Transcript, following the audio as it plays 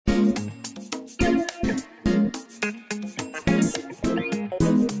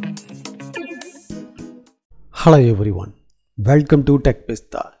Hello everyone, welcome to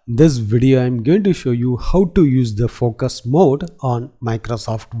TechPista. In this video I am going to show you how to use the focus mode on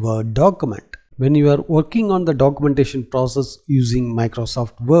Microsoft Word document. When you are working on the documentation process using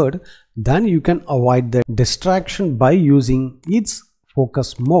Microsoft Word, then you can avoid the distraction by using its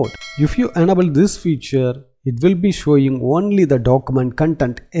focus mode. If you enable this feature, it will be showing only the document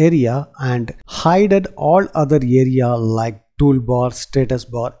content area and hide all other area like toolbar, status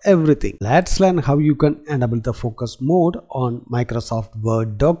bar, everything. Let's learn how you can enable the focus mode on Microsoft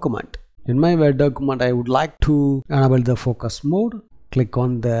Word document. In my Word document, I would like to enable the focus mode. Click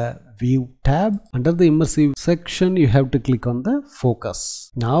on the View tab. Under the immersive section, you have to click on the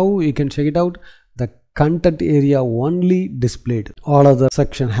focus. Now you can check it out. The content area only displayed. All other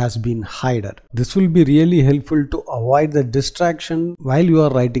section has been hidden. This will be really helpful to avoid the distraction while you are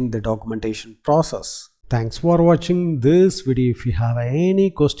writing the documentation process. Thanks for watching this video. If you have any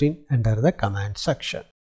question, enter the comment section.